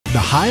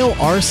Heil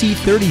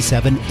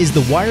RC37 is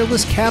the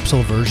wireless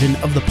capsule version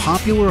of the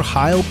popular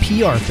Heil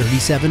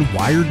PR37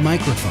 wired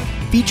microphone,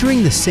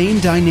 featuring the same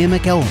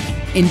dynamic element,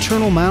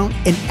 internal mount,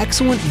 and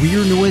excellent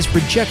rear noise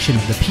rejection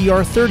of the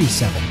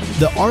PR37.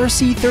 The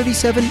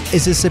RC37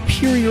 is a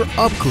superior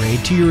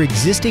upgrade to your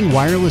existing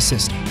wireless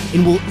system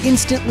and will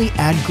instantly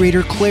add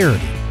greater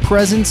clarity,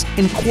 presence,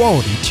 and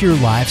quality to your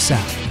live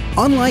sound.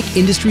 Unlike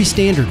industry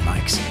standard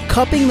mics,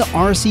 cupping the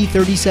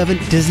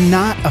RC37 does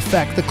not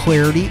affect the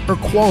clarity or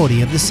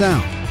quality of the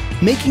sound,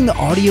 making the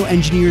audio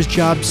engineer's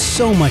job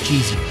so much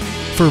easier.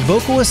 For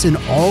vocalists in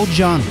all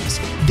genres,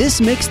 this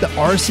makes the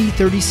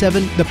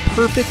RC37 the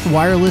perfect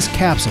wireless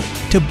capsule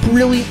to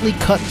brilliantly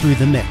cut through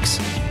the mix.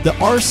 The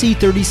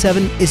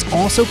RC37 is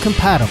also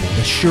compatible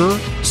with Shure,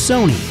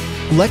 Sony,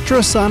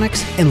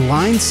 Electrosonics, and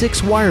Line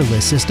 6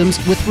 wireless systems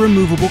with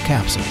removable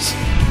capsules.